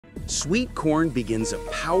Sweet corn begins a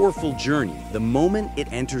powerful journey the moment it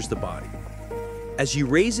enters the body. As you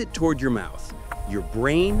raise it toward your mouth, your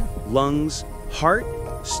brain, lungs, heart,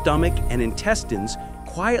 stomach, and intestines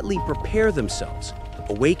quietly prepare themselves,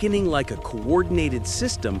 awakening like a coordinated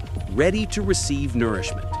system ready to receive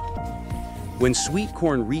nourishment. When sweet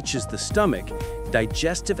corn reaches the stomach,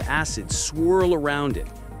 digestive acids swirl around it,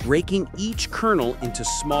 breaking each kernel into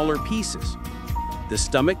smaller pieces. The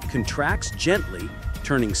stomach contracts gently,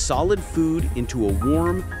 turning solid food into a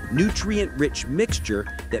warm, nutrient-rich mixture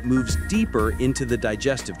that moves deeper into the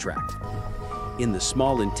digestive tract. In the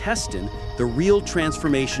small intestine, the real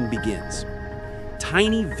transformation begins.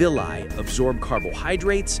 Tiny villi absorb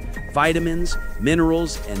carbohydrates, vitamins,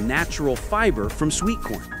 minerals, and natural fiber from sweet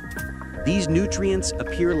corn. These nutrients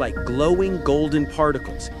appear like glowing golden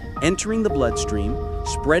particles, entering the bloodstream,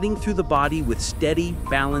 spreading through the body with steady,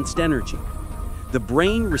 balanced energy. The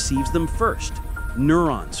brain receives them first.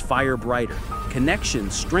 Neurons fire brighter,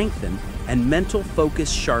 connections strengthen, and mental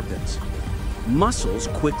focus sharpens. Muscles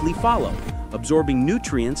quickly follow, absorbing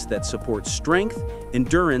nutrients that support strength,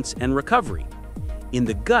 endurance, and recovery. In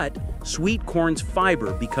the gut, sweet corn's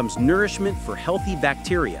fiber becomes nourishment for healthy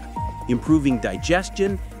bacteria, improving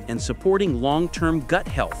digestion and supporting long-term gut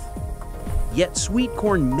health. Yet sweet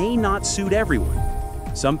corn may not suit everyone.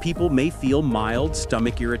 Some people may feel mild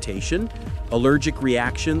stomach irritation, allergic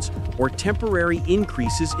reactions, or temporary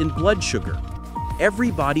increases in blood sugar.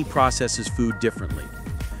 Every body processes food differently.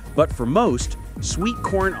 But for most, sweet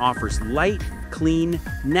corn offers light, clean,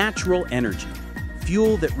 natural energy,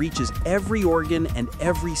 fuel that reaches every organ and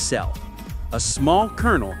every cell. A small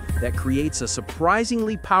kernel that creates a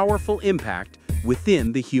surprisingly powerful impact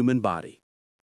within the human body.